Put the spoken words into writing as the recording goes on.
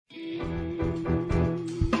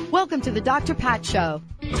Welcome to the Dr. Pat Show.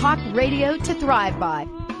 Talk radio to thrive by.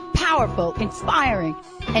 Powerful, inspiring,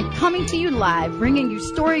 and coming to you live, bringing you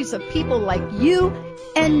stories of people like you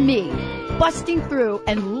and me, busting through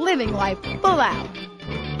and living life full out.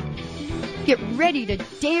 Get ready to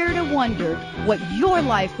dare to wonder what your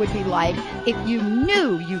life would be like if you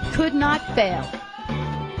knew you could not fail.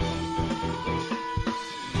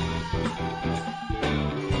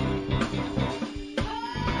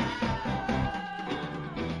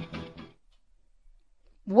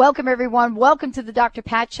 Welcome, everyone. Welcome to the Dr.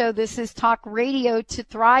 Pat Show. This is Talk Radio to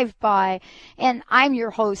Thrive By, and I'm your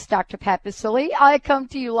host, Dr. Pat Basile. I come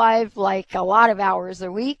to you live like a lot of hours a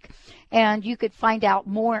week, and you could find out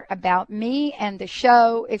more about me and the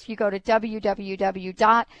show if you go to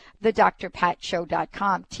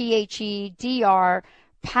www.thedrpatshow.com, THEDR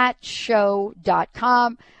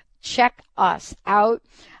patshow.com. Check us out.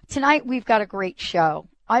 Tonight, we've got a great show.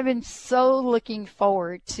 I've been so looking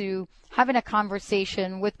forward to having a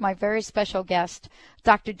conversation with my very special guest,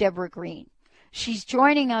 Dr. Debra Greene. She's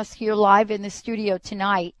joining us here live in the studio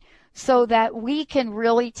tonight so that we can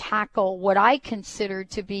really tackle what I consider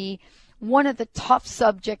to be one of the tough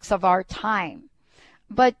subjects of our time.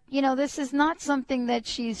 But, this is not something that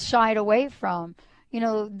she's shied away from.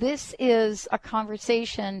 This is a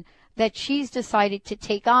conversation that she's decided to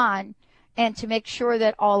take on and to make sure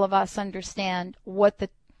that all of us understand what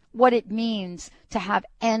it means to have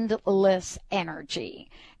endless energy.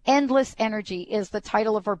 Endless Energy is the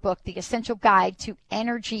title of her book, The Essential Guide to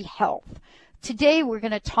Energy Health. Today we're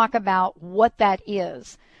going to talk about what that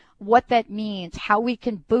is, what that means, how we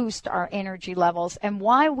can boost our energy levels, and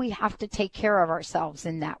why we have to take care of ourselves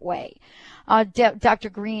in that way. Dr.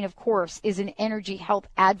 Greene, of course, is an energy health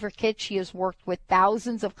advocate. She has worked with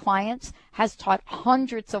thousands of clients, has taught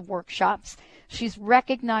hundreds of workshops. She's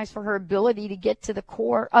recognized for her ability to get to the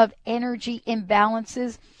core of energy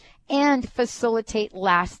imbalances and facilitate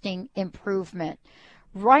lasting improvement.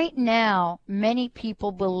 Right now, many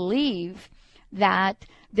people believe that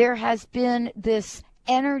there has been this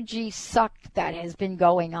energy suck that has been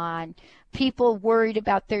going on. People worried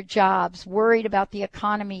about their jobs, worried about the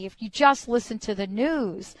economy. If you just listen to the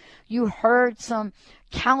news, you heard some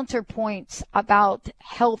counterpoints about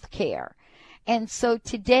health care. And so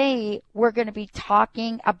today we're going to be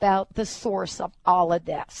talking about the source of all of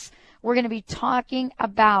this. We're going to be talking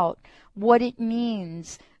about what it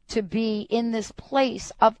means to be in this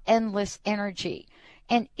place of endless energy.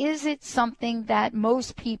 And is it something that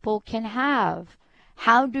most people can have?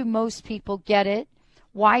 How do most people get it?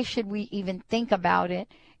 Why should we even think about it?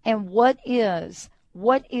 And what is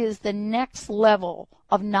the next level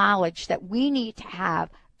of knowledge that we need to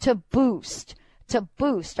have to boost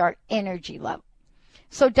our energy level?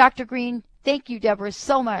 So, Dr. Greene, thank you, Debra,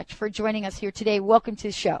 so much for joining us here today. Welcome to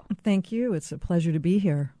the show. Thank you. It's a pleasure to be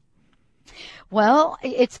here. Well,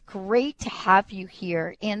 it's great to have you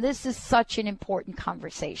here, and this is such an important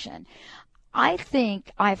conversation. I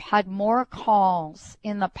think I've had more calls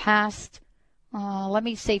in the past,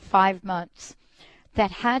 5 months,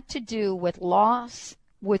 that had to do with loss,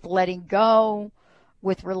 with letting go,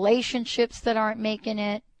 with relationships that aren't making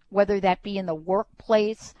it, whether that be in the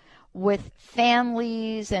workplace, with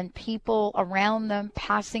families and people around them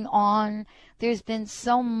passing on. There's been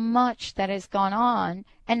so much that has gone on.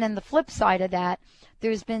 And then the flip side of that,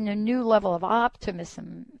 there's been a new level of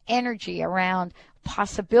optimism, energy around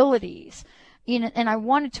possibilities. And I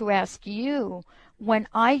wanted to ask you, when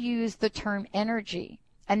I use the term energy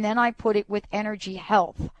and then I put it with energy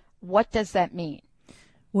health, what does that mean?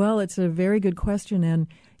 Well, it's a very good question. And,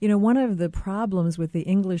 one of the problems with the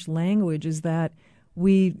English language is that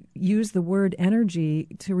we use the word energy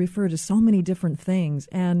to refer to so many different things.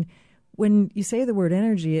 And when you say the word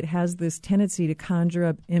energy, it has this tendency to conjure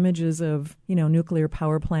up images of, nuclear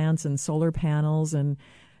power plants and solar panels and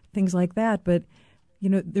things like that. But,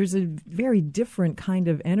 there's a very different kind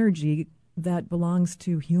of energy that belongs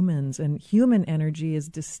to humans. And human energy is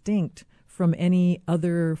distinct from any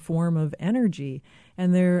other form of energy.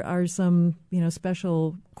 And there are some,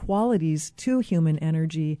 special qualities to human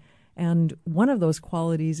energy. And one of those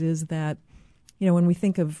qualities is that, when we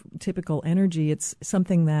think of typical energy, it's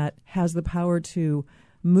something that has the power to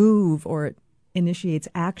move, or it initiates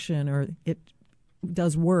action, or it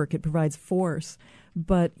does work, it provides force.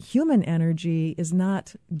 But human energy is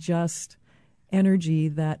not just energy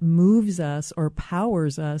that moves us or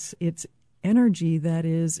powers us. It's energy that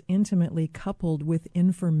is intimately coupled with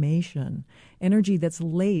information, energy that's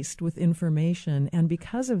laced with information. And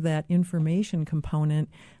because of that information component,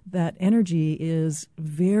 that energy is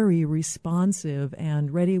very responsive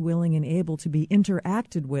and ready, willing, and able to be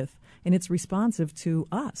interacted with, and it's responsive to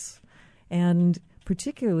us. And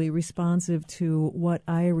particularly responsive to what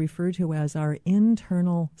I refer to as our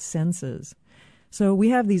internal senses. So we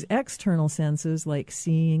have these external senses like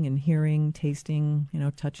seeing and hearing, tasting,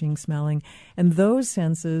 touching, smelling, and those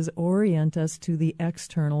senses orient us to the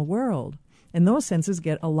external world. And those senses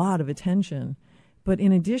get a lot of attention. But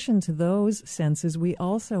in addition to those senses, we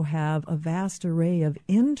also have a vast array of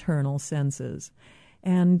internal senses.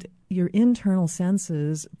 And your internal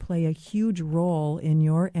senses play a huge role in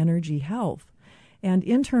your energy health. And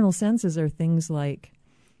internal senses are things like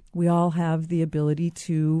we all have the ability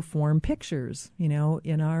to form pictures,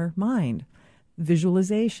 in our mind.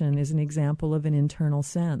 Visualization is an example of an internal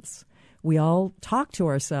sense. We all talk to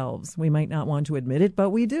ourselves. We might not want to admit it, but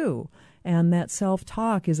we do. And that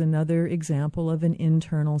self-talk is another example of an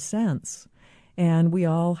internal sense. And we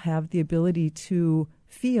all have the ability to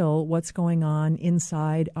feel what's going on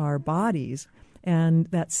inside our bodies. And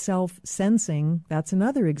that self-sensing, that's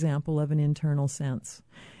another example of an internal sense.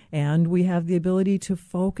 And we have the ability to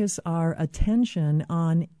focus our attention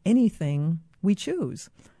on anything we choose.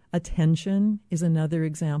 Attention is another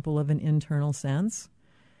example of an internal sense.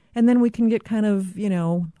 And then we can get kind of,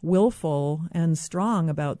 willful and strong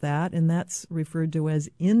about that, and that's referred to as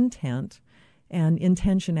intent. And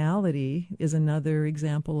intentionality is another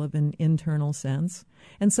example of an internal sense.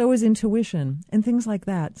 And so is intuition and things like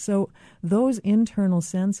that. So those internal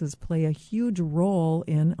senses play a huge role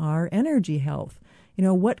in our energy health.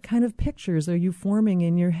 What kind of pictures are you forming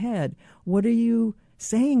in your head? What are you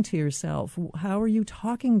saying to yourself? How are you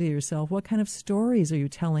talking to yourself? What kind of stories are you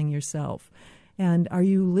telling yourself? And are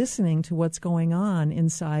you listening to what's going on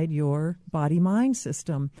inside your body-mind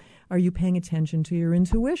system? Are you paying attention to your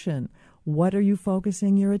intuition? What are you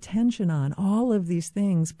focusing your attention on? All of these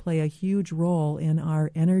things play a huge role in our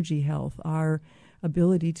energy health, our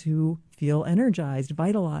ability to feel energized,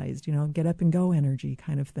 vitalized, get up and go energy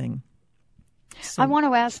kind of thing. So, I want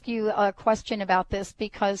to ask you a question about this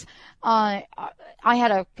because I had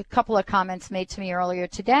a couple of comments made to me earlier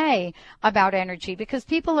today about energy because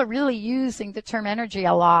people are really using the term energy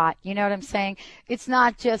a lot. You know what I'm saying? It's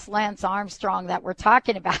not just Lance Armstrong that we're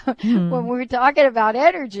talking about when we're talking about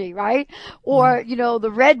energy, right? Or,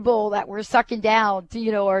 the Red Bull that we're sucking down,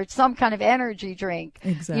 or some kind of energy drink,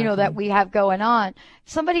 exactly. That we have going on.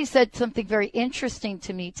 Somebody said something very interesting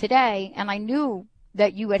to me today, and I knew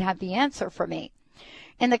that you would have the answer for me.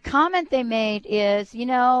 And the comment they made is,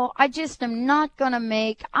 I just am not going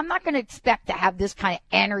I'm not going to expect to have this kind of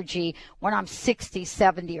energy when I'm 60,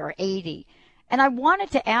 70, or 80. And I wanted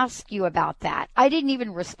to ask you about that. I didn't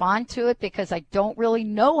even respond to it because I don't really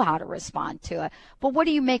know how to respond to it. But what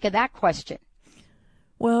do you make of that question?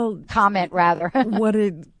 Well, comment rather. What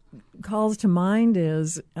it calls to mind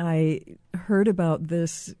is I heard about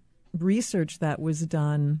this research that was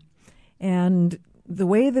done, and the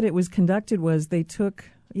way that it was conducted was they took,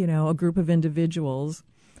 a group of individuals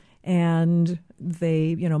and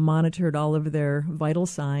they, monitored all of their vital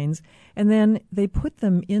signs, and then they put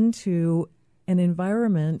them into an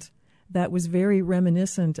environment that was very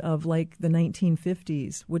reminiscent of like the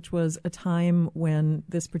 1950s, which was a time when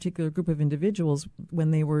this particular group of individuals,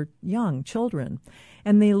 when they were young children,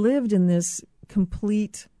 and they lived in this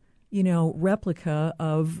complete replica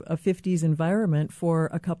of a 50s environment for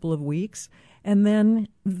a couple of weeks. And then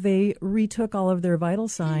they retook all of their vital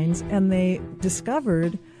signs and they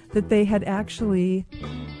discovered that they had actually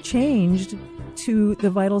changed to the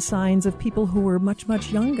vital signs of people who were much,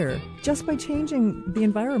 much younger just by changing the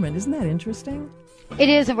environment. Isn't that interesting? It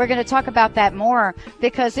is, and we're going to talk about that more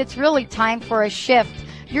because it's really time for a shift.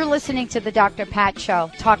 You're listening to the Dr. Pat Show,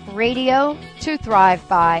 talk radio to thrive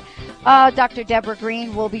by. Dr. Debra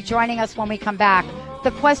Greene will be joining us when we come back.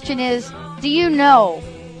 The question is, do you know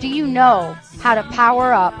how to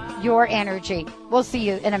power up your energy? We'll see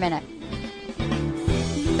you in a minute.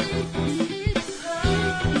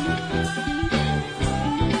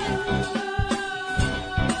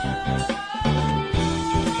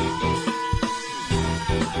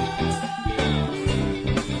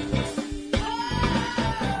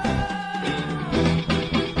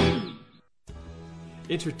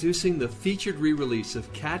 Introducing the featured re-release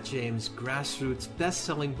of Kat James' grassroots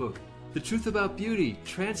best-selling book, The Truth About Beauty,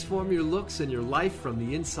 Transform Your Looks and Your Life from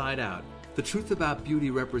the Inside Out. The Truth About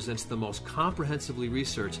Beauty represents the most comprehensively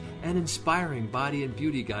researched and inspiring body and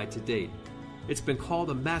beauty guide to date. It's been called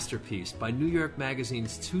a masterpiece by New York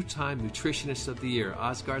Magazine's two-time Nutritionist of the Year,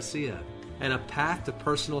 Oz Garcia, and a path to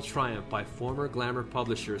personal triumph by former Glamour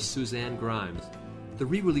publisher Suzanne Grimes. The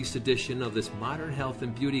re-released edition of this modern health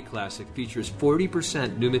and beauty classic features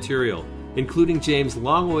 40% new material, including James'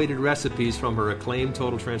 long-awaited recipes from her acclaimed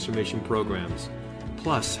Total Transformation programs.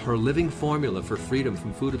 Plus, her living formula for freedom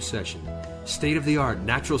from food obsession, state-of-the-art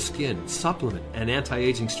natural skin, supplement, and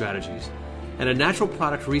anti-aging strategies, and a natural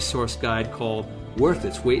product resource guide called Worth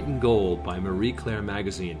Its Weight in Gold by Marie Claire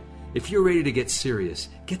Magazine. If you're ready to get serious,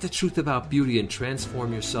 get the truth about beauty and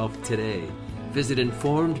transform yourself today. Visit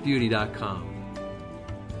informedbeauty.com.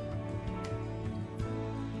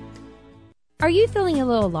 Are you feeling a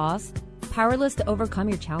little lost, powerless to overcome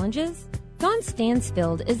your challenges? Dawn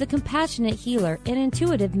Stansfield is a compassionate healer and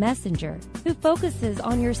intuitive messenger who focuses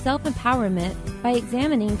on your self-empowerment by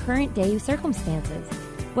examining current-day circumstances,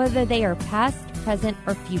 whether they are past, present,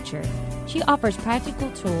 or future. She offers practical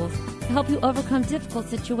tools to help you overcome difficult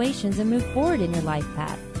situations and move forward in your life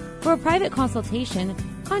path. For a private consultation,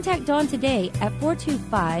 contact Dawn today at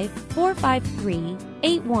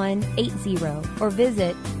 425-453-8180 or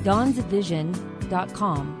visit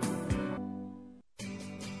dawnsvision.com.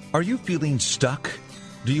 Are you feeling stuck?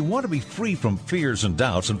 Do you want to be free from fears and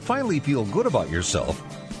doubts and finally feel good about yourself,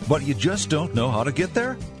 but you just don't know how to get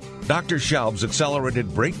there? Dr. Schaub's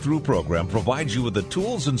Accelerated Breakthrough Program provides you with the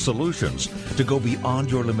tools and solutions to go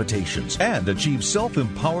beyond your limitations and achieve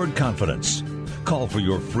self-empowered confidence. Call for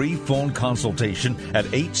your free phone consultation at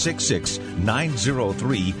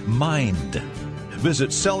 866-903-MIND. Visit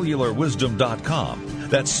cellularwisdom.com.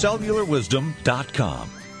 That's cellularwisdom.com.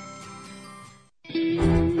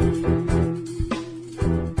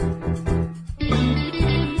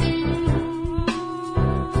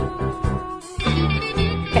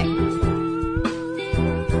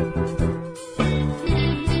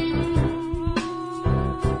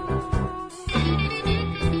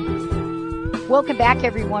 Welcome back,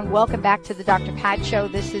 everyone. Welcome back to the Dr. Pat Show.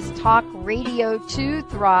 This is Talk Radio to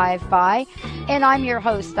Thrive By, and I'm your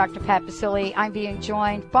host, Dr. Pat Basile. I'm being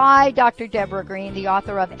joined by Dr. Debra Greene, the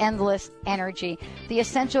author of Endless Energy, the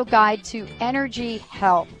essential guide to energy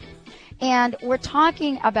health. And we're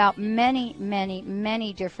talking about many, many,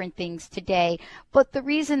 many different things today. But the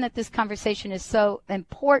reason that this conversation is so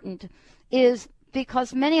important is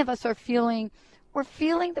because many of us we're feeling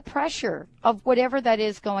the pressure of whatever that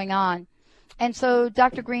is going on. And so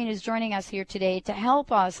Dr. Greene is joining us here today to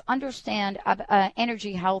help us understand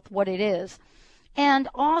energy health, what it is, and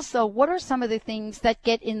also what are some of the things that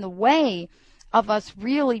get in the way of us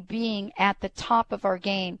really being at the top of our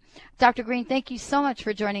game. Dr. Greene, thank you so much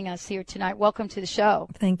for joining us here tonight. Welcome to the show.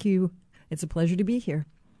 Thank you. It's a pleasure to be here.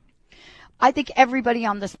 I think everybody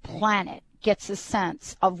on this planet gets a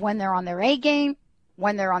sense of when they're on their A game,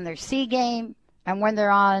 when they're on their C game, and when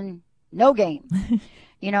they're on no game.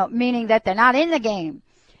 Meaning that they're not in the game.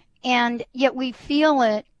 And yet we feel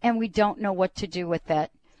it and we don't know what to do with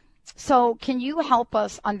it. So can you help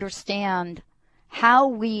us understand how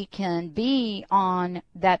we can be on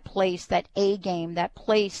that place, that A game, that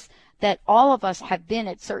place that all of us have been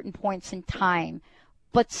at certain points in time,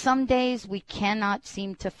 but some days we cannot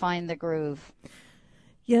seem to find the groove?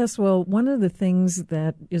 Yes, well, one of the things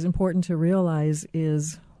that is important to realize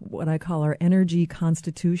is what I call our energy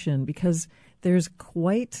constitution, because there's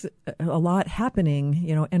quite a lot happening,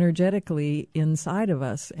 energetically inside of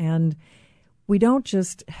us. And we don't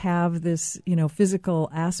just have this, physical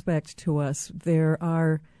aspect to us. There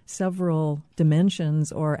are several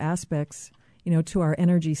dimensions or aspects, to our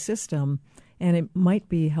energy system. And it might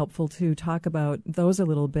be helpful to talk about those a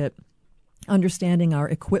little bit, understanding our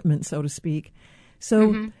equipment, so to speak.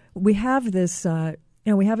 So we have this,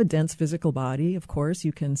 we have a dense physical body, of course.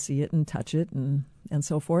 You can see it and touch it and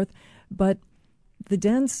so forth. But the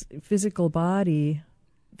dense physical body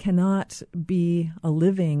cannot be a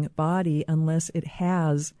living body unless it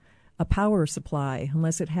has a power supply,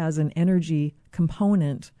 unless it has an energy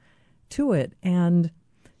component to it. And,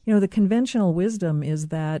 the conventional wisdom is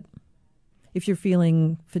that if you're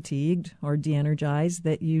feeling fatigued or de-energized,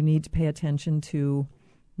 that you need to pay attention to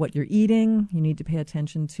what you're eating. You need to pay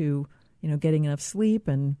attention to, getting enough sleep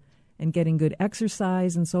and getting good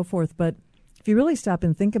exercise and so forth. But if you really stop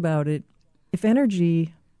and think about it, if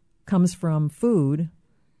energy comes from food,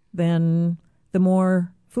 then the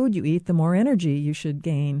more food you eat, the more energy you should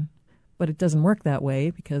gain. But it doesn't work that way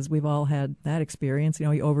because we've all had that experience.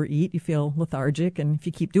 You overeat, you feel lethargic, and if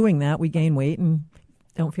you keep doing that, we gain weight and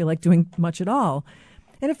don't feel like doing much at all.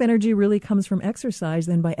 And if energy really comes from exercise,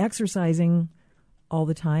 then by exercising all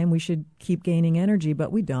the time, we should keep gaining energy,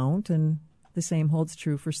 but we don't. And the same holds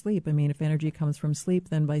true for sleep. I mean, if energy comes from sleep,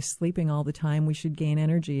 then by sleeping all the time, we should gain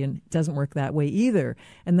energy, and it doesn't work that way either.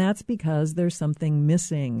 And that's because there's something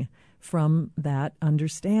missing from that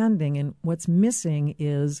understanding. And what's missing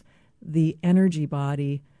is the energy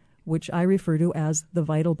body, which I refer to as the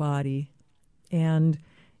vital body. And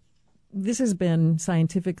this has been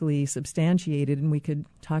scientifically substantiated, and we could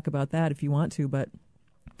talk about that if you want to, but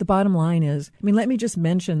the bottom line is, let me just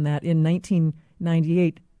mention that in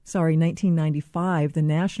 1995, the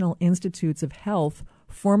National Institutes of Health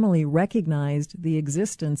formally recognized the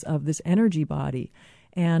existence of this energy body.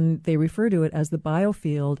 And they refer to it as the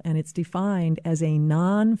biofield, and it's defined as a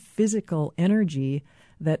non-physical energy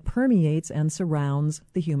that permeates and surrounds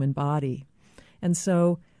the human body. And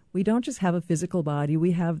so we don't just have a physical body,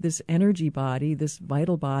 we have this energy body, this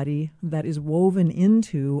vital body that is woven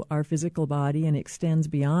into our physical body and extends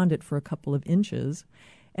beyond it for a couple of inches.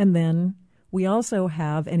 And then we also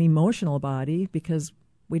have an emotional body, because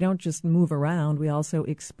we don't just move around, we also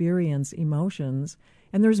experience emotions.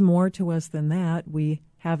 And there's more to us than that. We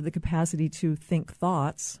have the capacity to think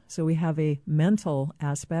thoughts, so we have a mental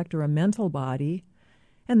aspect or a mental body.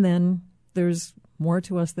 And then there's more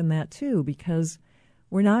to us than that too, because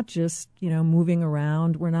we're not just, moving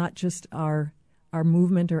around. We're not just our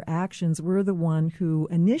movement or actions. We're the one who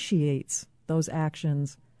initiates those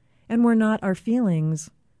actions. And we're not our feelings.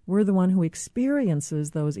 We're the one who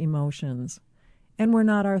experiences those emotions. And we're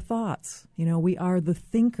not our thoughts. We are the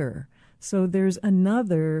thinker. So there's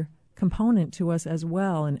another component to us as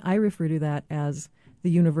well, and I refer to that as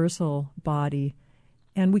the universal body.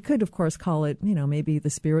 And we could, of course, call it, maybe the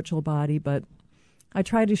spiritual body, but I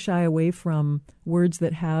try to shy away from words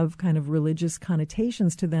that have kind of religious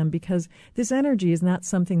connotations to them, because this energy is not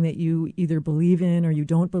something that you either believe in or you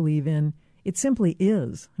don't believe in. It simply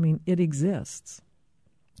is. It exists.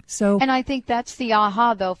 So, and I think that's the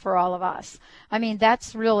aha, though, for all of us.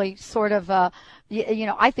 That's really sort of I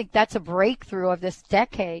think that's a breakthrough of this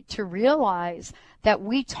decade, to realize that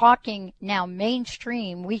we talking now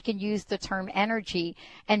mainstream, we can use the term energy,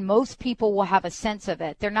 and most people will have a sense of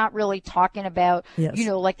it. They're not really talking about, yes,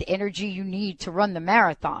 like the energy you need to run the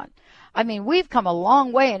marathon. We've come a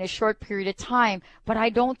long way in a short period of time, but I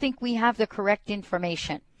don't think we have the correct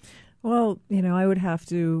information. Well, I would have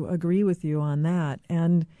to agree with you on that.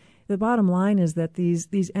 And the bottom line is that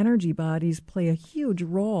these energy bodies play a huge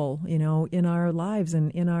role, in our lives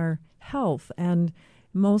and in our health. And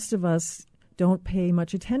most of us don't pay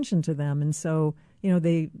much attention to them. And so,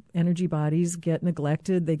 energy bodies get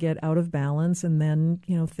neglected, they get out of balance, and then,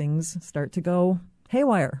 things start to go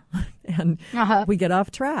haywire and we get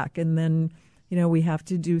off track. And then, we have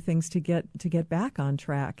to do things to get back on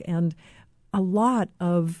track. And a lot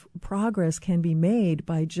of progress can be made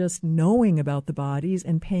by just knowing about the bodies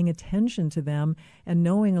and paying attention to them and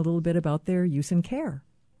knowing a little bit about their use and care.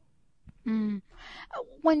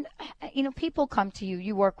 When, people come to you,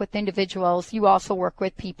 you work with individuals, you also work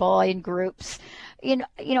with people in groups.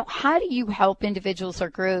 How do you help individuals or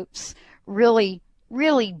groups really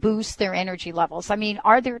boost their energy levels?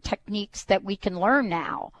 Are there techniques that we can learn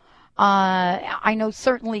now? I know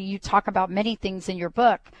certainly you talk about many things in your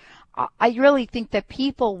book. I really think that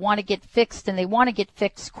people want to get fixed, and they want to get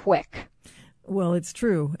fixed quick. Well, it's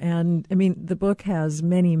true. And the book has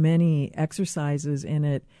many, many exercises in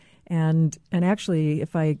it. And actually,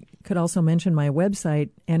 if I could also mention my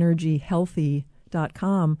website,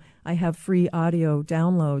 energyhealthy.com, I have free audio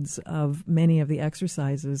downloads of many of the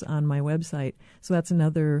exercises on my website. So that's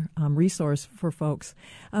another resource for folks.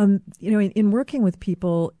 In working with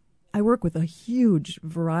people, I work with a huge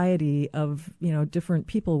variety of, different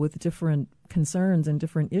people with different concerns and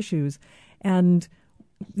different issues. And,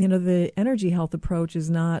 the energy health approach is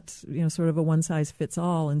not, sort of a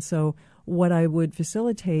one-size-fits-all. And so what I would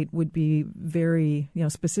facilitate would be very,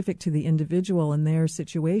 specific to the individual and their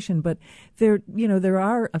situation. But there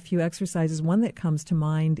are a few exercises. One that comes to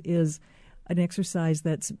mind is an exercise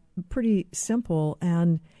that's pretty simple,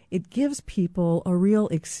 and it gives people a real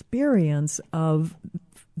experience of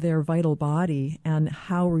their vital body and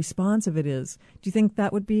how responsive it is. Do you think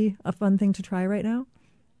that would be a fun thing to try right now?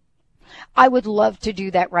 I would love to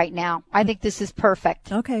do that right now. I think this is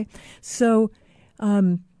perfect. Okay. So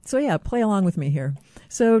yeah, play along with me here.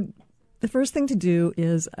 So the first thing to do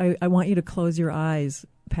is I want you to close your eyes,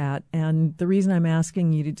 Pat. And the reason I'm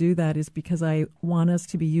asking you to do that is because I want us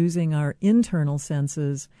to be using our internal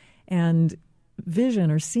senses, and vision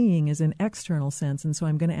or seeing is an external sense. And so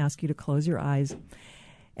I'm going to ask you to close your eyes.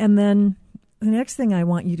 And then the next thing I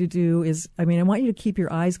want you to do is, I want you to keep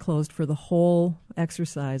your eyes closed for the whole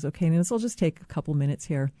exercise, okay? And this will just take a couple minutes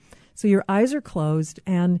here. So your eyes are closed,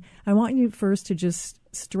 and I want you first to just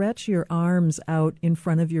stretch your arms out in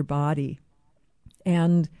front of your body.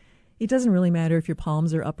 And it doesn't really matter if your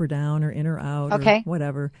palms are up or down or in or out, okay, or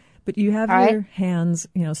whatever. But you have all your right. hands,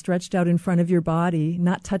 stretched out in front of your body,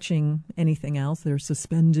 not touching anything else. They're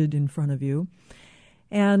suspended in front of you.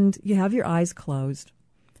 And you have your eyes closed.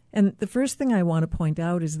 And the first thing I want to point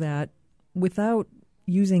out is that without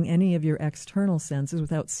using any of your external senses,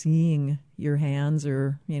 without seeing your hands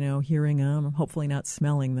or, hearing them, hopefully not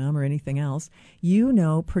smelling them or anything else, you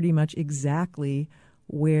know pretty much exactly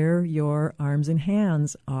where your arms and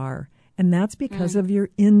hands are. And that's because of your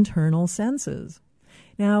internal senses.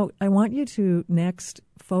 Now, I want you to next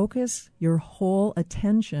focus your whole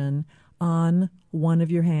attention on one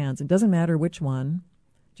of your hands. It doesn't matter which one.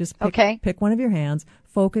 Just pick one of your hands.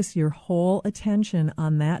 Focus your whole attention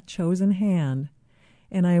on that chosen hand.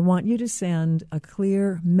 And I want you to send a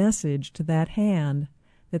clear message to that hand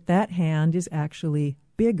that hand is actually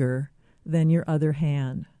bigger than your other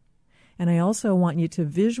hand. And I also want you to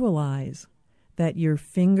visualize that your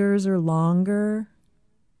fingers are longer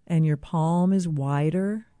and your palm is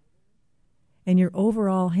wider and your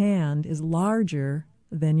overall hand is larger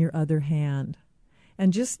than your other hand.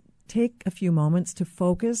 And just take a few moments to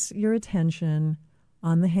focus your attention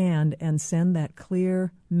on the hand and send that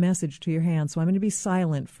clear message to your hand. So I'm going to be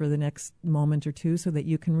silent for the next moment or two so that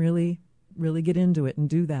you can really, really get into it and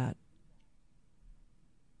do that.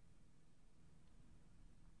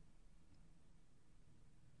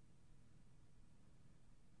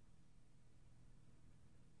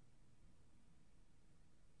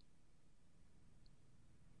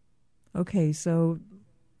 Okay, so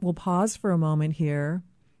we'll pause for a moment here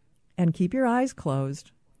and keep your eyes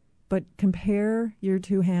closed, but compare your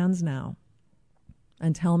two hands now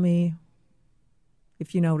and tell me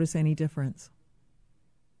if you notice any difference.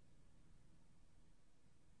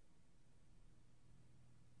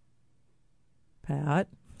 Pat?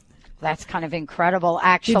 That's kind of incredible,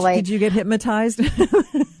 actually. Did you get hypnotized?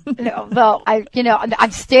 No, well,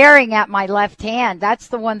 I'm staring at my left hand. That's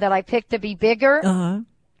the one that I picked to be bigger. Uh-huh.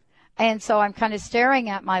 And so I'm kind of staring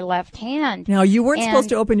at my left hand. Now, you weren't supposed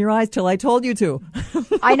to open your eyes till I told you to.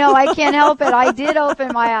 I know, I can't help it. I did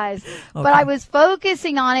open my eyes. Okay. But I was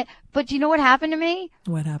focusing on it. But you know what happened to me?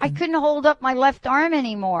 What happened? I couldn't hold up my left arm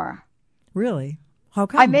anymore. Really? How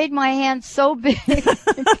come? I made my hand so big.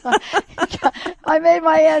 I made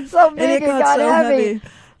my hand so big it got so heavy.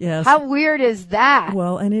 Yes. How weird is that?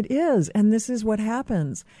 Well, and it is. And this is what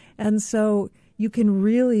happens. And so you can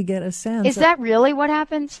really get a sense. Is that really what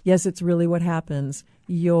happens? Yes, it's really what happens.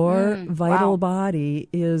 Your vital body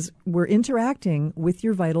we're interacting with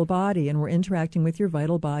your vital body, and we're interacting with your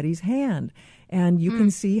vital body's hand. And you can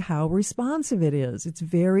see how responsive it is. It's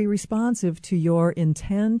very responsive to your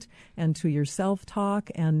intent and to your self-talk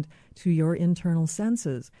and to your internal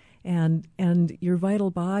senses. And your vital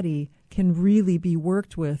body can really be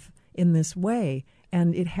worked with in this way.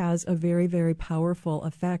 And it has a very, very powerful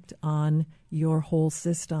effect on your whole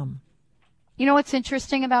system. You know what's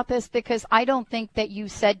interesting about this? Because I don't think that you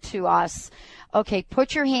said to us, okay,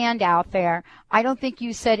 put your hand out there. I don't think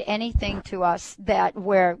you said anything to us that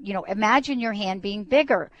imagine your hand being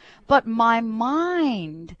bigger. But my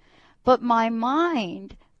mind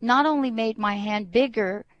not only made my hand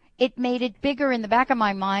bigger, it made it bigger in the back of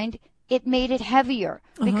my mind. It made it heavier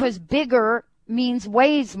because bigger means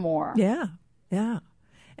weighs more. Yeah. Yeah.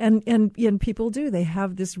 And people do. They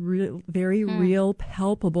have this very real,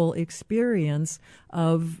 palpable experience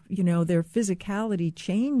of, their physicality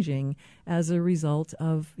changing as a result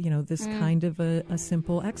of, this kind of a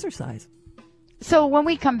simple exercise. So when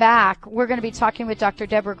we come back, we're going to be talking with Dr.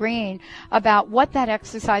 Debra Greene about what that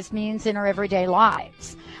exercise means in our everyday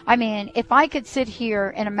lives. I mean, if I could sit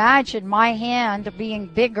here and imagine my hand being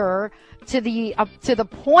bigger to the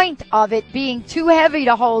point of it being too heavy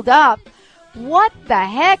to hold up, what the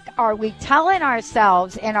heck are we telling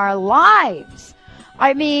ourselves in our lives?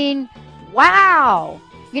 I mean, wow.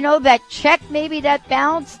 That check maybe that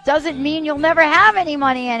bounced doesn't mean you'll never have any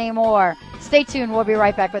money anymore. Stay tuned. We'll be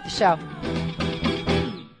right back with the show.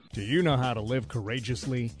 Do you know how to live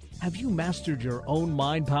courageously? Have you mastered your own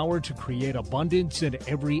mind power to create abundance in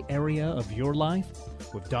every area of your life?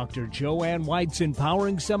 With Dr. Joanne White's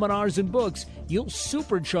empowering seminars and books, you'll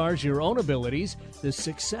supercharge your own abilities. The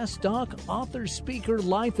Success Doc, author, speaker,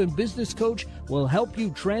 life, and business coach will help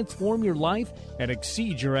you transform your life and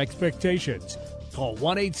exceed your expectations. Call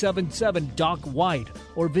 1-877-DOC-WHITE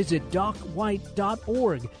or visit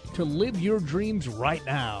docwhite.org to live your dreams right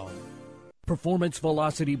now. Performance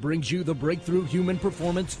Velocity brings you the breakthrough human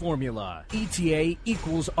performance formula, ETA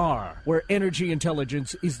equals R, where energy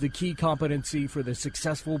intelligence is the key competency for the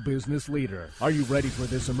successful business leader. Are you ready for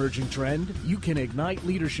this emerging trend? You can ignite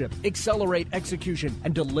leadership, accelerate execution,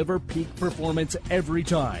 and deliver peak performance every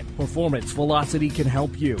time. Performance Velocity can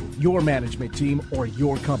help you, your management team, or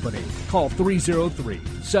your company. Call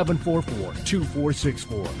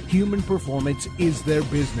 303-744-2464. Human performance is their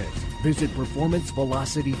business. Visit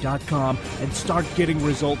performancevelocity.com and start getting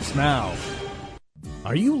results now.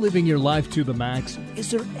 Are you living your life to the max? Is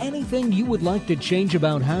there anything you would like to change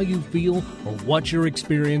about how you feel or what you're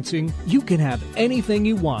experiencing? You can have anything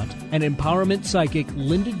you want, and empowerment psychic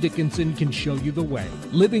Linda Dickinson can show you the way.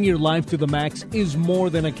 Living your life to the max is more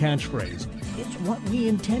than a catchphrase. It's what we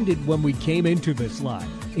intended when we came into this life.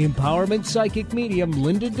 Empowerment psychic medium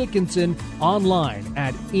Linda Dickinson, online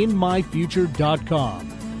at inmyfuture.com.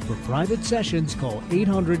 For private sessions, call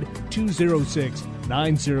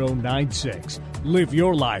 800-206-9096. Live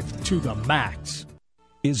your life to the max.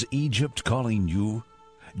 Is Egypt calling you?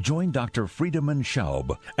 Join Dr. Friedemann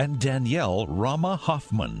Schaub and Danielle Rama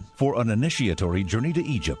Hoffman for an initiatory journey to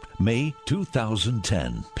Egypt, May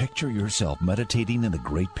 2010. Picture yourself meditating in the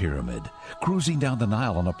Great Pyramid, cruising down the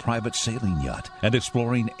Nile on a private sailing yacht, and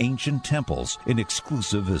exploring ancient temples in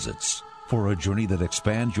exclusive visits. For a journey that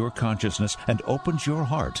expands your consciousness and opens your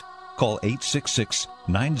heart, call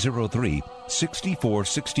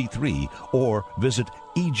 866-903-6463 or visit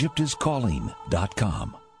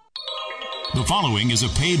EgyptIsCalling.com. The following is a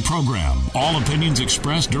paid program. All opinions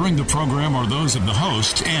expressed during the program are those of the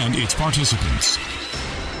host and its participants.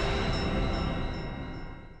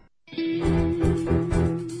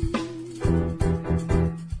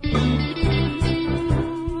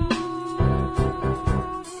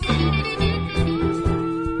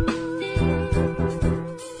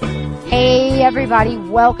 Hey, everybody.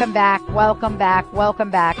 Welcome back. Welcome back. Welcome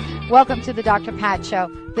back. Welcome to the Dr. Pat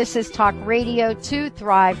Show. This is Talk Radio to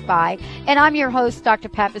Thrive By. And I'm your host, Dr.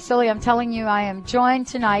 Pat Basili. I'm telling you, I am joined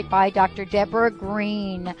tonight by Dr. Debra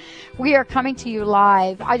Greene. We are coming to you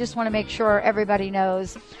live. I just want to make sure everybody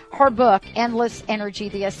knows her book, Endless Energy,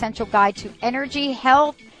 The Essential Guide to Energy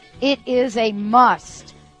Health. It is a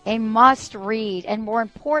must read. And more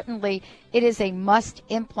importantly, it is a must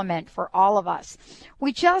implement for all of us.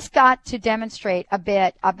 We just got to demonstrate a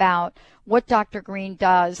bit about what Dr. Greene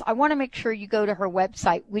does. I want to make sure you go to her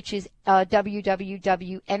website, which is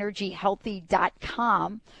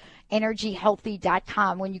www.energyhealthy.com.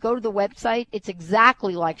 energyhealthy.com. When you go to the website, it's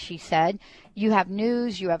exactly like she said. You have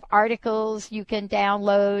news, you have articles you can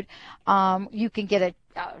download, you can get a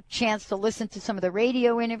chance to listen to some of the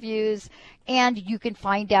radio interviews, and you can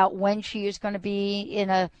find out when she is going to be in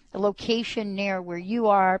a location near where you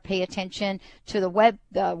are. Pay attention to the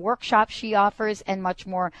workshops she offers, and much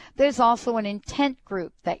more. There's also an intent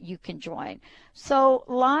group that you can join. So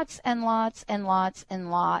lots and lots and lots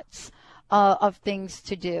and lots of things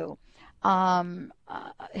to do.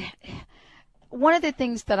 One of the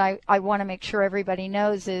things that I want to make sure everybody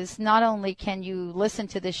knows is not only can you listen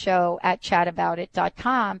to the show at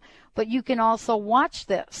chataboutit.com, but you can also watch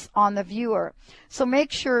this on the viewer. So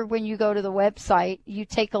make sure when you go to the website, you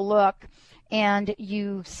take a look and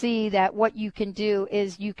you see that what you can do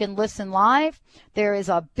is you can listen live. There is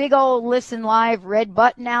a big old listen live red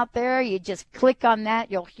button out there. You just click on that.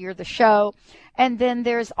 You'll hear the show. And then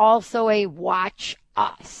there's also a watch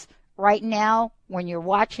us. Right now, when you're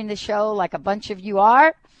watching the show, like a bunch of you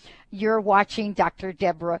are, you're watching Dr.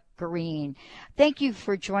 Debra Greene. Thank you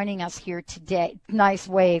for joining us here today. Nice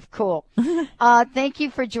wave. Cool. Thank you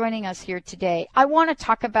for joining us here today. I want to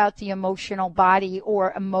talk about the emotional body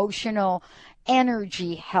or emotional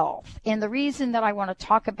energy health. And the reason that I want to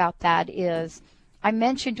talk about that is I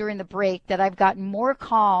mentioned during the break that I've gotten more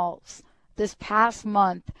calls this past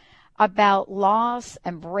month about loss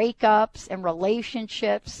and breakups and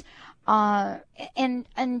relationships. And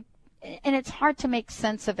it's hard to make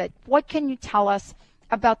sense of it. What can you tell us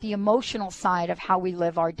about the emotional side of how we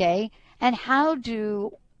live our day, and how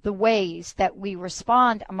do the ways that we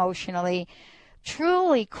respond emotionally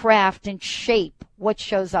truly craft and shape what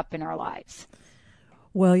shows up in our lives?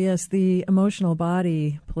 Well, yes, the emotional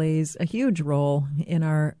body plays a huge role in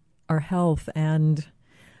our health, and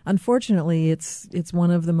unfortunately, it's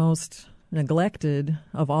one of the most neglected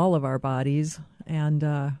of all of our bodies, and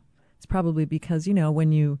it's probably because,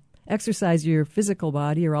 when you exercise your physical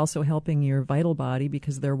body, you're also helping your vital body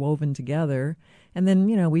because they're woven together. And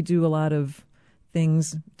then, we do a lot of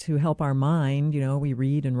things to help our mind. We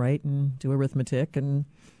read and write and do arithmetic, and,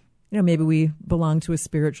 maybe we belong to a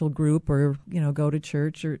spiritual group or, go to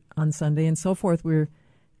church or on Sunday and so forth. We're,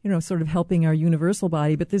 sort of helping our universal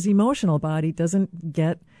body, but this emotional body doesn't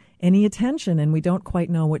get any attention, and we don't quite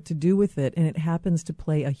know what to do with it. And it happens to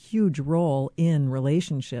play a huge role in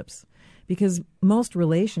relationships, because most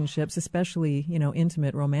relationships, especially,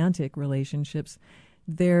 intimate romantic relationships,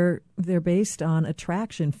 they're based on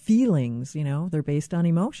attraction, feelings, they're based on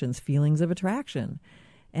emotions, feelings of attraction.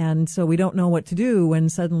 And so we don't know what to do when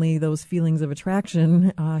suddenly those feelings of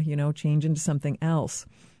attraction, change into something else.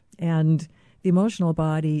 And the emotional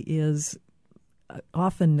body is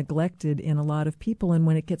often neglected in a lot of people. And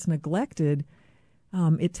when it gets neglected,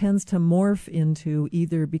 it tends to morph into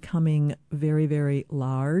either becoming very, very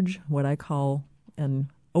large, what I call an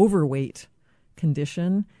overweight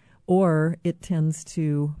condition, or it tends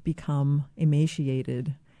to become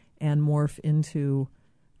emaciated and morph into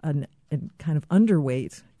a kind of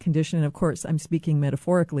underweight condition. And of course, I'm speaking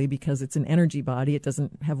metaphorically because it's an energy body. It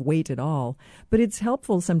doesn't have weight at all. But it's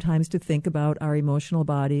helpful sometimes to think about our emotional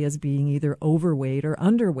body as being either overweight or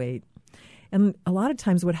underweight. And a lot of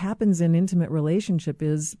times what happens in intimate relationship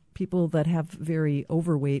is people that have very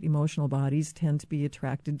overweight emotional bodies tend to be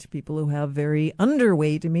attracted to people who have very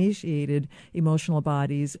underweight, emaciated emotional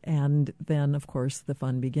bodies. And then, of course, the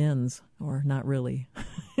fun begins, or not really.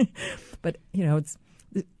 But, it's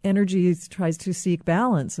energy tries to seek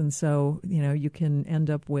balance. And so, you can end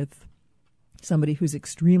up with somebody who's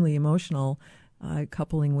extremely emotional,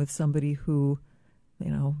 coupling with somebody who,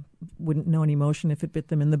 wouldn't know an emotion if it bit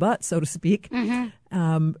them in the butt, so to speak.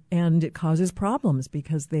 Mm-hmm. And it causes problems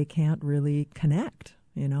because they can't really connect,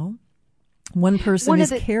 One person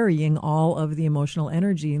is carrying all of the emotional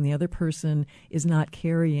energy and the other person is not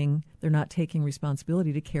carrying, they're not taking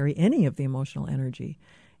responsibility to carry any of the emotional energy.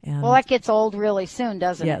 And well, that gets old really soon,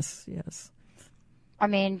 doesn't it? Yes. I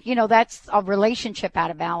mean, that's a relationship out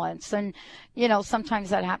of balance. And, sometimes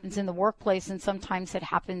that happens in the workplace and sometimes it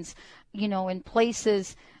happens, in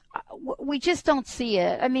places we just don't see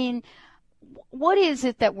it. I mean, what is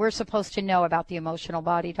it that we're supposed to know about the emotional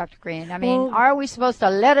body, Dr. Greene? I mean, are we supposed to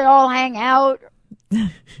let it all hang out?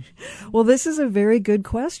 Well, this is a very good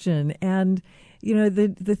question. And,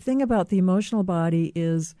 the thing about the emotional body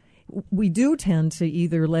is we do tend to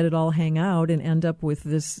either let it all hang out and end up with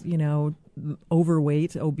this,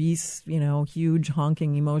 overweight, obese, huge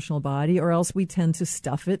honking emotional body, or else we tend to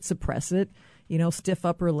stuff it, suppress it, stiff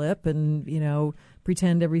upper lip and,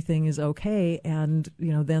 pretend everything is okay. And,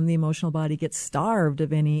 then the emotional body gets starved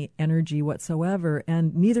of any energy whatsoever.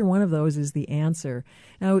 And neither one of those is the answer.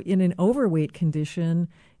 Now, in an overweight condition,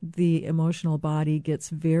 the emotional body gets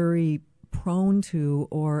very prone to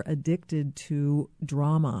or addicted to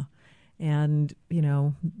drama. And,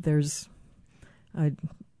 there's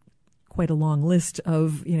quite a long list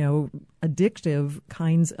of, addictive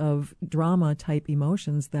kinds of drama type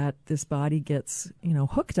emotions that this body gets,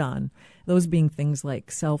 hooked on. Those being things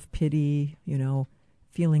like self-pity,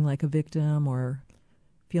 feeling like a victim or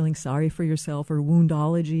feeling sorry for yourself, or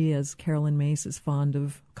woundology, as Carolyn Mace is fond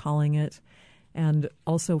of calling it. And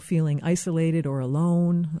also feeling isolated or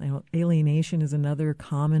alone. Alienation is another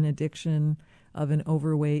common addiction of an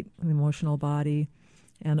overweight emotional body.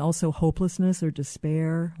 And also hopelessness or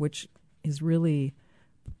despair, which is really,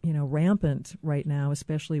 rampant right now,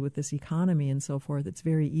 especially with this economy and so forth. It's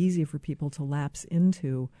very easy for people to lapse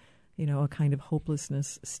into, a kind of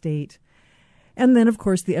hopelessness state. And then, of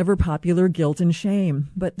course, the ever popular guilt and shame.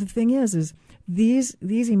 But the thing is these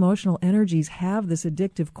emotional energies have this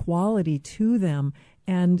addictive quality to them,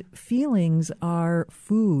 and feelings are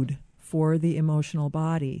food for the emotional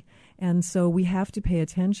body. And so we have to pay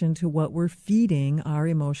attention to what we're feeding our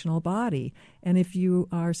emotional body. And if you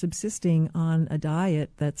are subsisting on a diet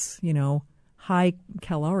that's, high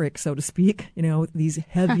caloric, so to speak, these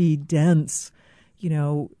heavy, dense,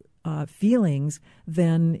 feelings,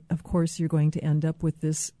 then, of course, you're going to end up with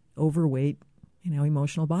this overweight,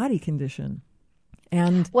 emotional body condition.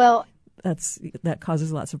 And that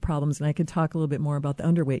causes lots of problems. And I could talk a little bit more about the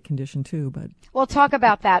underweight condition too, but we'll talk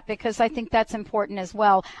about that because I think that's important as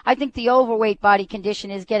well. I think the overweight body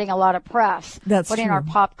condition is getting a lot of press. That's but true. In our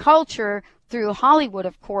pop culture, through Hollywood,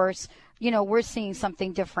 of course, we're seeing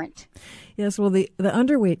something different. Yes, well, the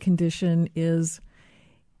underweight condition is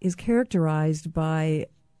characterized by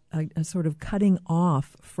a sort of cutting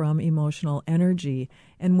off from emotional energy.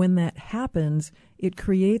 And when that happens, it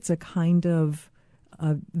creates a kind of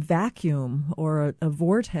a vacuum or a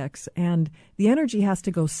vortex, and the energy has to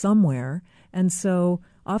go somewhere. And so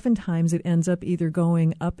oftentimes it ends up either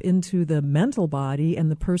going up into the mental body, and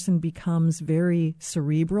the person becomes very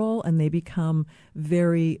cerebral, and they become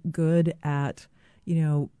very good at,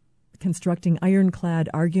 constructing ironclad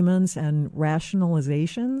arguments and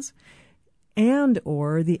rationalizations, and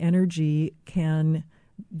or the energy can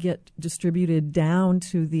get distributed down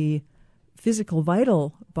to the physical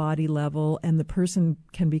vital body level, and the person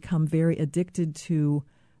can become very addicted to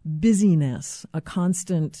busyness, a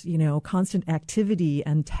constant activity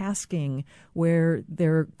and tasking, where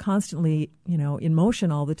they're constantly, in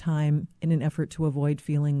motion all the time in an effort to avoid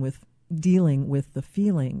dealing with the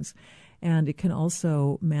feelings. And it can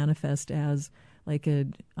also manifest as like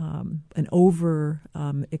an over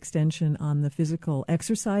extension on the physical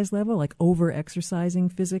exercise level, like over exercising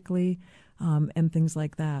physically, and things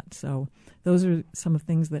like that. So those are some of the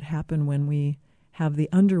things that happen when we have the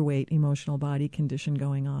underweight emotional body condition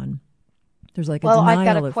going on. There's like a well, denial I've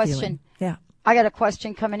got a of question. feeling. Yeah. I got a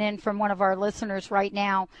question coming in from one of our listeners right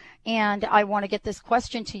now, and I want to get this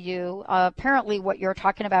question to you. Apparently what you're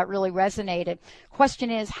talking about really resonated.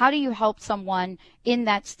 Question is, how do you help someone in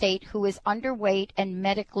that state who is underweight and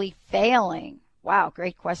medically failing? Wow,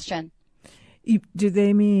 great question. Do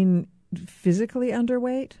they mean physically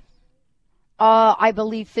underweight? I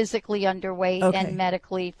believe physically underweight Okay. and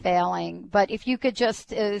medically failing. But if you could just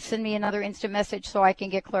send me another instant message so I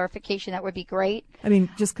can get clarification, that would be great. I mean,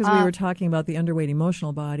 just because we were talking about the underweight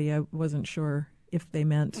emotional body, I wasn't sure if they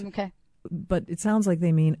meant. Okay. But it sounds like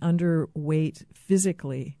they mean underweight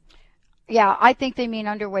physically. Yeah, I think they mean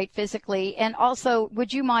underweight physically. And also,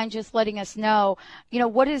 would you mind just letting us know,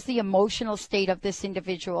 what is the emotional state of this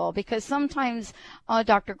individual? Because sometimes,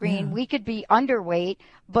 Dr. Greene, we could be underweight,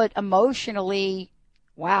 but emotionally,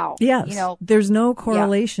 wow. Yes. There's no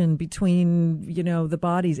correlation between, the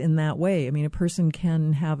bodies in that way. I mean, a person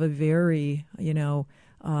can have a very,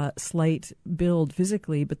 slight build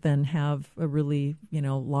physically, but then have a really,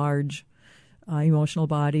 large emotional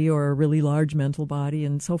body or a really large mental body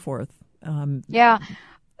and so forth. Yeah,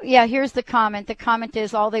 here's the comment. The comment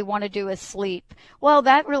is all they want to do is sleep. Well,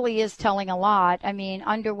 that really is telling a lot. I mean,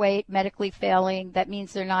 underweight, medically failing, that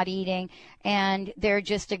means they're not eating and they're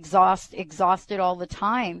just exhausted all the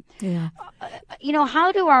time. Yeah.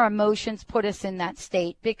 How do our emotions put us in that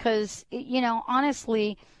state? Because,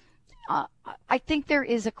 honestly, I think there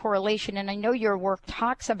is a correlation, and I know your work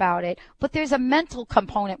talks about it, but there's a mental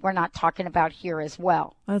component we're not talking about here as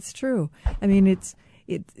well. That's true. I mean,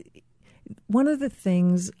 one of the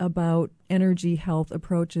things about energy health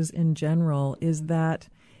approaches in general is that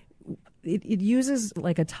it uses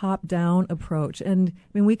like a top-down approach. And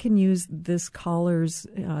I mean, we can use this caller's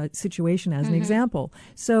situation as an example.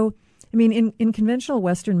 So, I mean, in conventional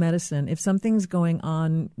Western medicine, if something's going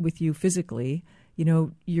on with you physically,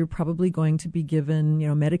 you're probably going to be given,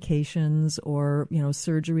 medications or,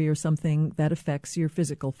 surgery or something that affects your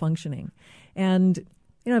physical functioning. And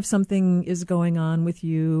if something is going on with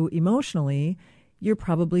you emotionally, you're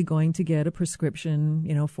probably going to get a prescription,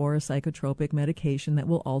 for a psychotropic medication that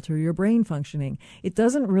will alter your brain functioning. It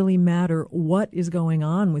doesn't really matter what is going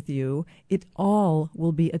on with you. It all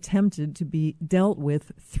will be attempted to be dealt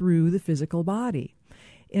with through the physical body.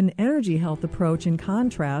 An energy health approach, in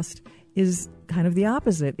contrast, is kind of the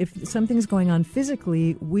opposite. If something's going on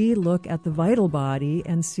physically, we look at the vital body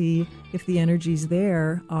and see if the energies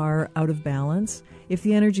there are out of balance. If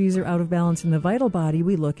the energies are out of balance in the vital body,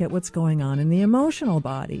 we look at what's going on in the emotional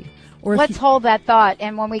body. Or let's hold that thought,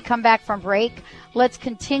 and when we come back from break, let's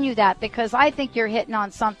continue that, because I think you're hitting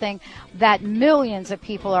on something that millions of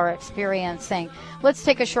people are experiencing. Let's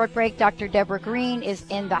take a short break. Dr. Debra Greene is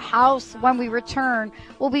in the house. When we return,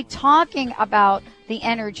 we'll be talking about the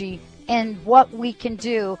energy and what we can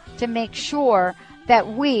do to make sure that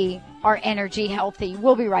we are energy healthy.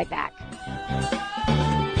 We'll be right back.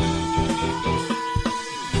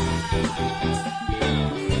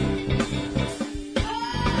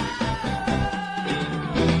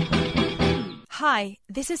 Hi,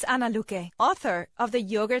 this is Ana Luque, author of The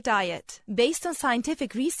Yogurt Diet. Based on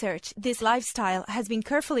scientific research, this lifestyle has been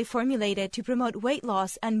carefully formulated to promote weight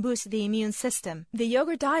loss and boost the immune system. The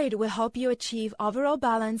Yogurt Diet will help you achieve overall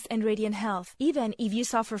balance and radiant health, even if you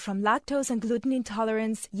suffer from lactose and gluten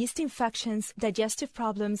intolerance, yeast infections, digestive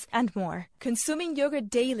problems, and more. Consuming yogurt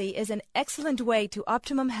daily is an excellent way to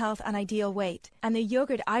optimum health and ideal weight, and the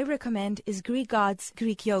yogurt I recommend is Greek God's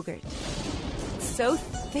Greek yogurt. So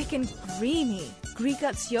thick and creamy. Greek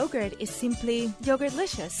God's yogurt is simply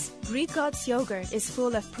yogurtlicious. Greek God's yogurt is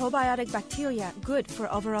full of probiotic bacteria good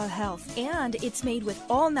for overall health, and it's made with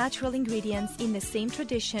all natural ingredients in the same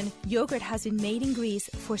tradition yogurt has been made in Greece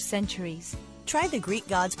for centuries. Try the Greek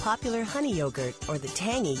God's popular honey yogurt or the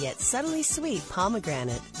tangy yet subtly sweet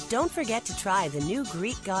pomegranate. Don't forget to try the new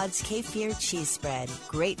Greek God's kefir cheese spread.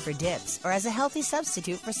 Great for dips or as a healthy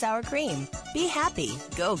substitute for sour cream. Be happy.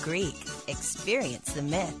 Go Greek. Experience the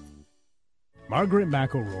myth. Margaret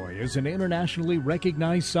McElroy is an internationally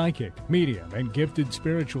recognized psychic, medium, and gifted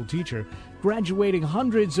spiritual teacher, graduating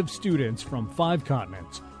hundreds of students from 5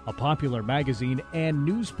 continents. A popular magazine and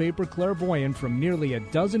newspaper clairvoyant from nearly a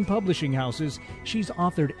dozen publishing houses, she's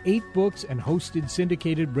authored 8 books and hosted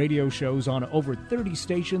syndicated radio shows on over 30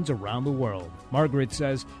 stations around the world. Margaret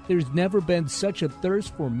says there's never been such a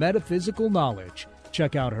thirst for metaphysical knowledge.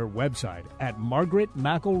 Check out her website at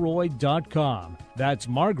margaretmcelroy.com. That's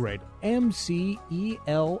Margaret,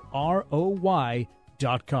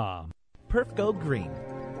 MCELROY.com. Perfgo Green.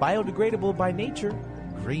 Biodegradable by nature,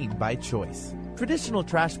 green by choice. Traditional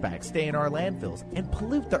trash bags stay in our landfills and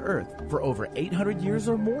pollute the earth for over 800 years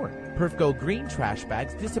or more. Perfco Green trash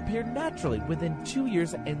bags disappear naturally within 2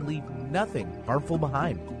 years and leave nothing harmful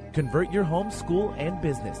behind. Convert your home, school, and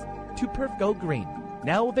business to Perfco Green.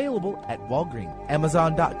 Now available at Walgreens,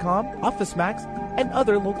 Amazon.com, OfficeMax, and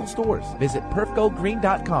other local stores. Visit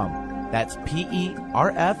perfgogreen.com. That's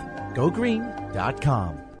PERF,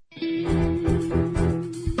 gogreen.com.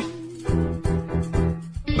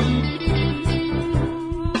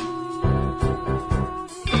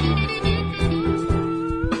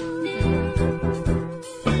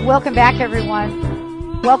 Welcome back,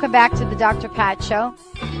 everyone. Welcome back to the Dr. Pat Show.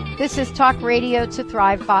 This is Talk Radio to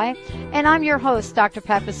Thrive By, and I'm your host, Dr.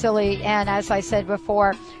 Pat Basile. And as I said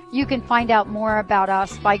before, you can find out more about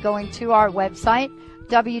us by going to our website,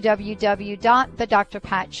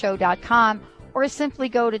 www.thedrpatshow.com, or simply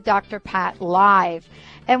go to Dr. Pat Live.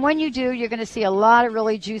 And when you do, you're going to see a lot of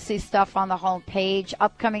really juicy stuff on the home page,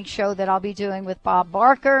 upcoming show that I'll be doing with Bob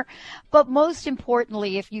Barker. But most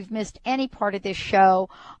importantly, if you've missed any part of this show,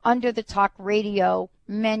 under the Talk Radio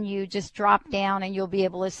menu, just drop down and you'll be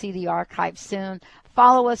able to see the archive soon.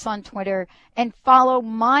 Follow us on Twitter and follow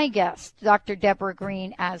my guest, Dr. Debra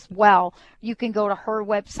Greene, as well. You can go to her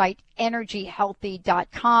website,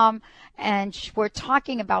 energyhealthy.com, and we're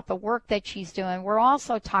talking about the work that she's doing. We're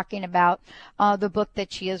also talking about the book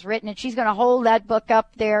that she has written, and she's going to hold that book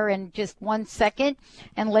up there in just 1 second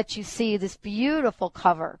and let you see this beautiful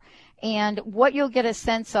cover. And what you'll get a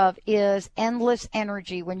sense of is endless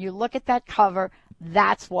energy. When you look at that cover,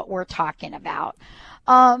 that's what we're talking about.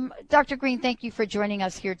 Dr. Greene, thank you for joining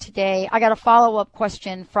us here today. I got a follow-up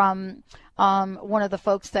question from one of the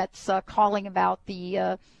folks that's calling about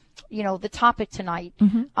the topic tonight,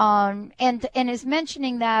 and is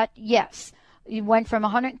mentioning that, yes, you went from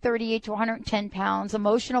 138 to 110 pounds.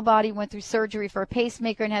 Emotional body, went through surgery for a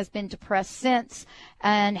pacemaker and has been depressed since,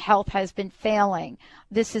 and health has been failing.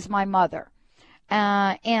 This is my mother.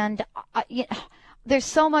 There's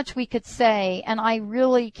so much we could say, and I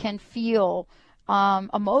really can feel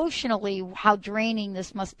emotionally how draining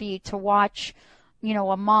this must be to watch,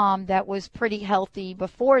 a mom that was pretty healthy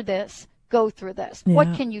before this go through this. Yeah.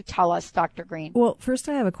 What can you tell us, Dr. Greene? Well, first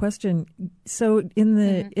I have a question. So in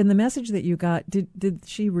the message that you got, did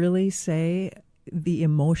she really say the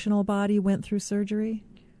emotional body went through surgery?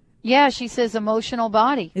 Yeah, she says emotional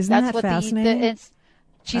body. Isn't that fascinating?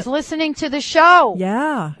 She's listening to the show.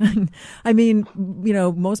 Yeah. I mean,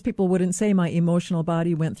 most people wouldn't say my emotional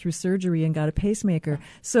body went through surgery and got a pacemaker.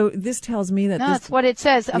 So this tells me that that's what it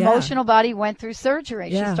says. Yeah. Emotional body went through surgery.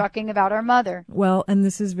 Yeah. She's talking about our mother. Well, and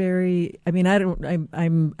this is very,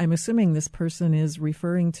 I'm assuming this person is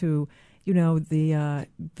referring to,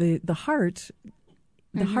 the heart.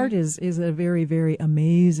 The heart is a very, very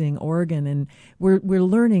amazing organ, and we're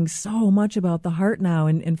learning so much about the heart now,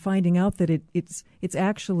 and finding out that it's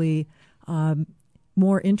actually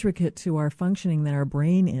more intricate to our functioning than our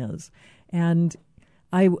brain is. And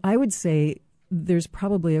I would say there's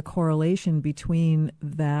probably a correlation between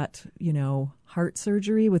that, heart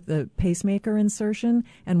surgery with the pacemaker insertion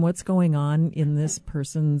and what's going on in this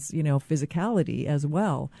person's, physicality as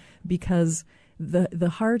well, because the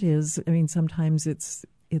heart is, sometimes it's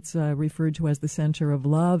referred to as the center of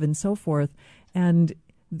love and so forth, and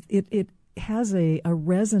it has a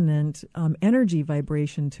resonant energy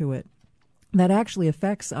vibration to it that actually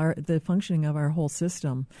affects the functioning of our whole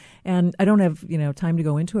system. And I don't have time to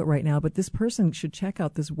go into it right now, but this person should check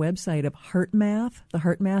out this website of HeartMath, the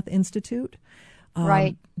HeartMath Institute.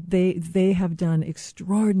 Right. They have done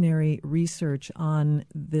extraordinary research on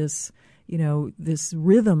this, this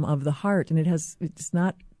rhythm of the heart, and it's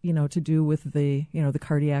not, to do with the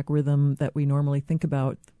cardiac rhythm that we normally think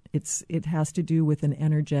about. It has to do with an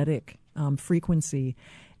energetic frequency,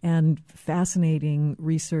 and fascinating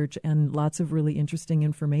research and lots of really interesting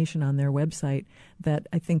information on their website that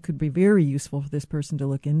I think could be very useful for this person to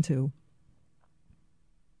look into.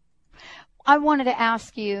 I wanted to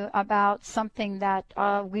ask you about something that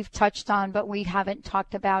we've touched on, but we haven't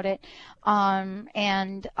talked about it.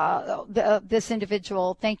 This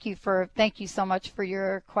individual, thank you so much for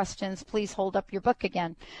your questions. Please hold up your book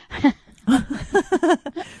again.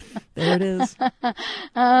 There it is.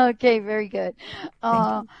 Okay, very good.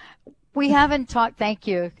 We haven't talked, thank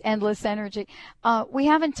you, endless energy. We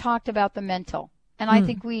haven't talked about the mental. And I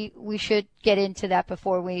think we should get into that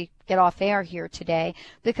before we get off air here today,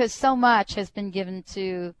 because so much has been given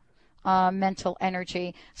to mental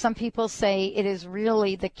energy. Some people say it is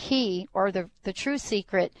really the key or the true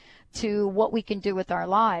secret to what we can do with our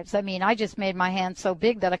lives. I mean, I just made my hand so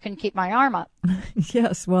big that I couldn't keep my arm up.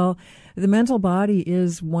 Yes, well, the mental body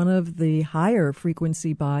is one of the higher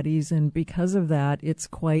frequency bodies, and because of that, it's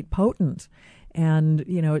quite potent. And,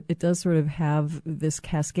 you know, it does sort of have this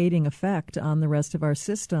cascading effect on the rest of our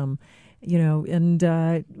system, you know, and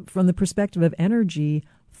from the perspective of energy,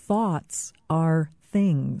 thoughts are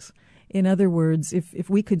things. In other words, if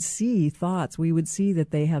we could see thoughts, we would see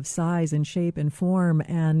that they have size and shape and form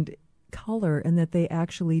and color, and that they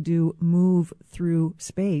actually do move through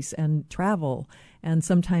space and travel and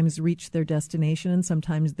sometimes reach their destination and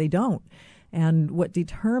sometimes they don't. And what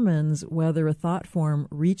determines whether a thought form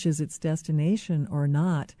reaches its destination or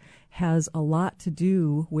not has a lot to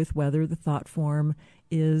do with whether the thought form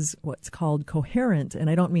is what's called coherent. And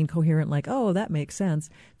I don't mean coherent like, oh, that makes sense.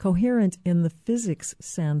 Coherent in the physics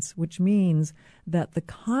sense, which means that the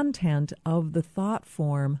content of the thought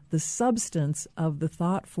form, the substance of the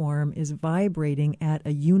thought form, is vibrating at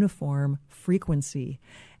a uniform frequency.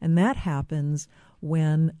 And that happens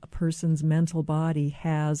when a person's mental body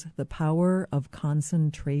has the power of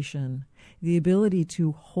concentration, the ability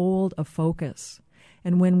to hold a focus.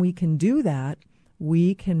 And when we can do that,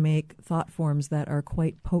 we can make thought forms that are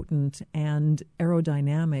quite potent and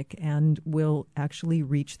aerodynamic and will actually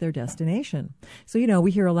reach their destination. So, you know,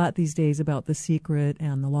 we hear a lot these days about The Secret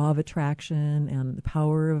and the law of attraction and the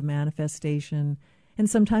power of manifestation. And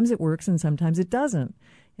sometimes it works and sometimes it doesn't.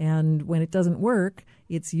 And when it doesn't work,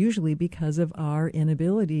 it's usually because of our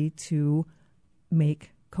inability to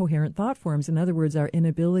make coherent thought forms. In other words, our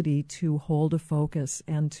inability to hold a focus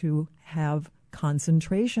and to have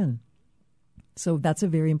concentration. So that's a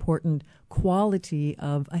very important quality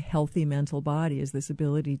of a healthy mental body, is this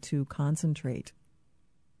ability to concentrate.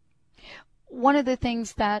 One of the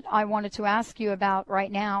things that I wanted to ask you about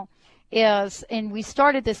right now is, and we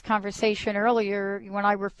started this conversation earlier when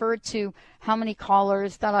I referred to how many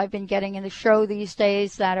callers that I've been getting in the show these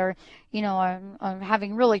days that are, you know, are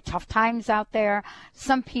having really tough times out there.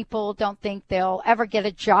 Some people don't think they'll ever get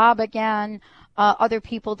a job again. Other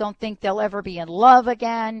people don't think they'll ever be in love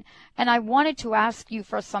again. And I wanted to ask you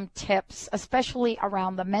for some tips, especially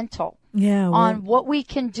around the mental, on what we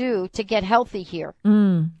can do to get healthy here.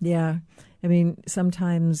 Yeah. I mean,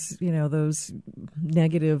 sometimes, you know, those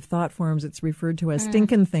negative thought forms, it's referred to as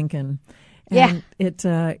stinkin' thinking. And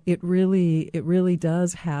it really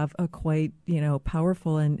does have a quite, you know,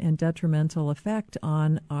 powerful and detrimental effect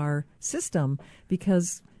on our system,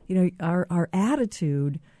 because, you know, our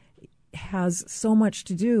attitude has so much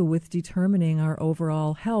to do with determining our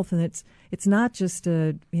overall health. And it's not just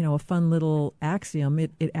a fun little axiom.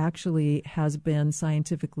 It actually has been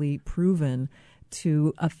scientifically proven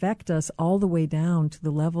to affect us all the way down to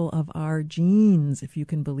the level of our genes, if you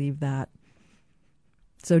can believe that.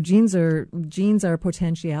 So genes are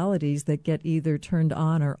potentialities that get either turned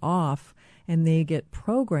on or off, and they get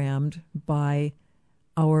programmed by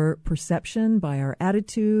our perception, by our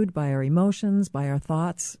attitude, by our emotions, by our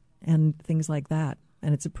thoughts, and things like that.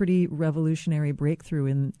 And it's a pretty revolutionary breakthrough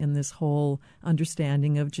in this whole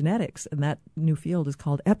understanding of genetics. And that new field is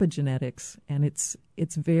called epigenetics. And it's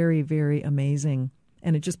very, very amazing.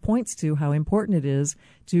 And it just points to how important it is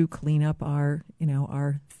to clean up our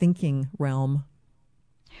thinking realm.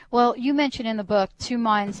 Well, you mentioned in the book, 2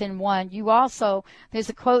 minds in one. There's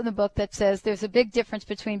a quote in the book that says there's a big difference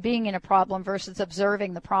between being in a problem versus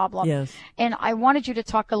observing the problem. Yes. And I wanted you to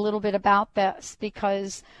talk a little bit about this,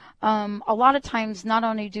 because a lot of times not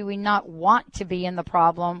only do we not want to be in the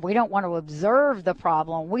problem, we don't want to observe the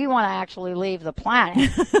problem. We want to actually leave the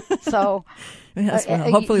planet. So yes,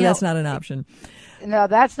 well, hopefully that's not an option. No,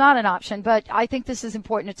 that's not an option, but I think this is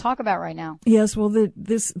important to talk about right now. Yes, well,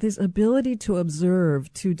 this ability to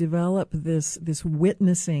observe, to develop this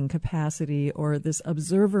witnessing capacity or this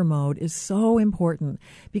observer mode is so important,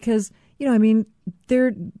 because, you know, I mean,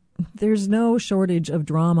 there's no shortage of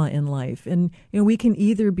drama in life. And, you know, we can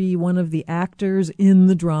either be one of the actors in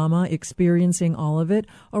the drama experiencing all of it,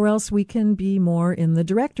 or else we can be more in the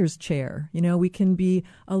director's chair. You know, we can be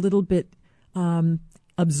a little bit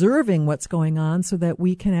observing what's going on so that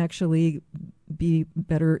we can actually be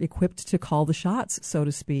better equipped to call the shots, so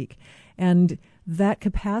to speak. And that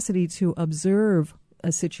capacity to observe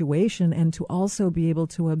a situation and to also be able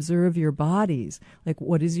to observe your bodies, like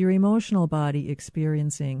what is your emotional body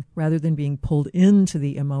experiencing, rather than being pulled into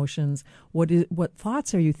the emotions. What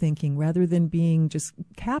thoughts are you thinking, rather than being just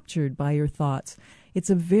captured by your thoughts. It's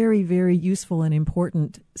a very, very useful and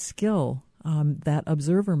important skill, that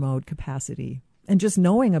observer mode capacity. And just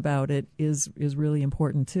knowing about it is really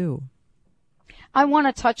important too. I want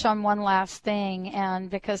to touch on one last thing, and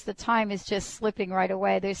because the time is just slipping right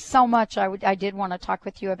away, there's so much I did want to talk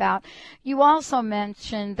with you about. You also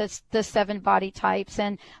mentioned the 7 body types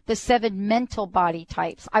and the 7 mental body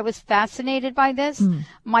types. I was fascinated by this.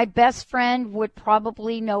 My best friend would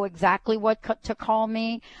probably know exactly what to call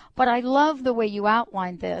me, but I love the way you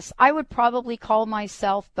outlined this. I would probably call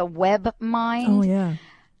myself the web mind. Oh, yeah.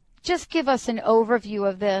 Just give us an overview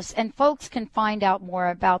of this, and folks can find out more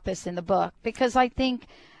about this in the book, because I think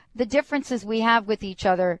the differences we have with each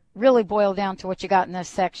other really boil down to what you got in this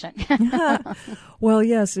section. Well,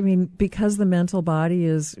 yes. I mean, because the mental body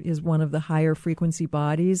is one of the higher frequency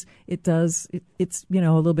bodies, it's a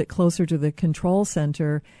little bit closer to the control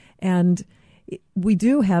center, and we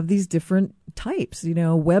do have these different types,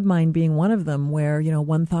 web mind being one of them, where,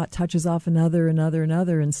 one thought touches off another,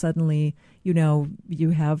 and suddenly,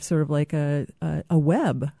 you have sort of like a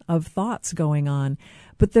web of thoughts going on.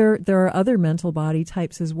 But there are other mental body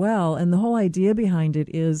types as well. And the whole idea behind it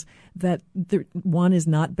is that one is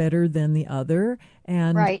not better than the other.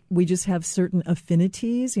 And we just have certain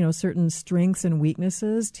affinities, certain strengths and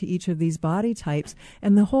weaknesses to each of these body types.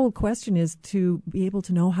 And the whole question is to be able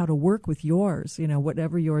to know how to work with yours,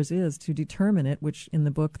 whatever yours is, to determine it, which in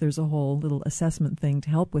the book there's a whole little assessment thing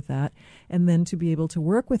to help with that. And then to be able to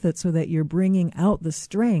work with it so that you're bringing out the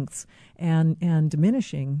strengths and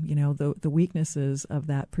diminishing, the weaknesses of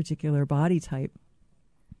that particular body type.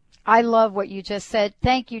 I love what you just said.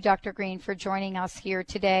 Thank you, Dr. Greene, for joining us here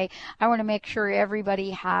today. I want to make sure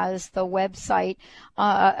everybody has the website,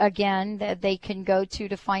 again, that they can go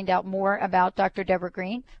to find out more about Dr. Debra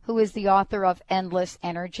Greene, who is the author of Endless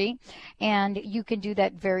Energy. And you can do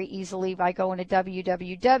that very easily by going to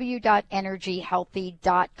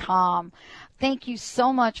www.energyhealthy.com. Thank you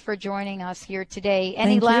so much for joining us here today.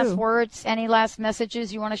 Any last words, any last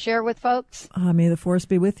messages you want to share with folks? May the force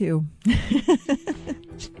be with you.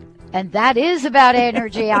 And that is about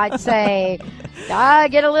energy, I'd say.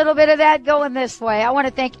 Get a little bit of that going this way. I want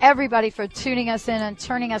to thank everybody for tuning us in and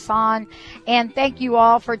turning us on. And thank you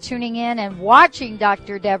all for tuning in and watching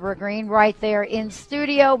Dr. Debra Greene right there in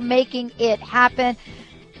studio, making it happen.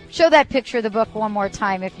 Show that picture of the book one more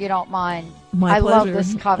time, if you don't mind. My pleasure. Love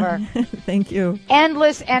this cover. Thank you.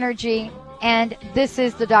 Endless Energy. And this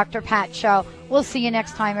is the Dr. Pat Show. We'll see you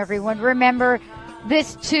next time, everyone. Remember,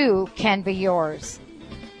 this too can be yours.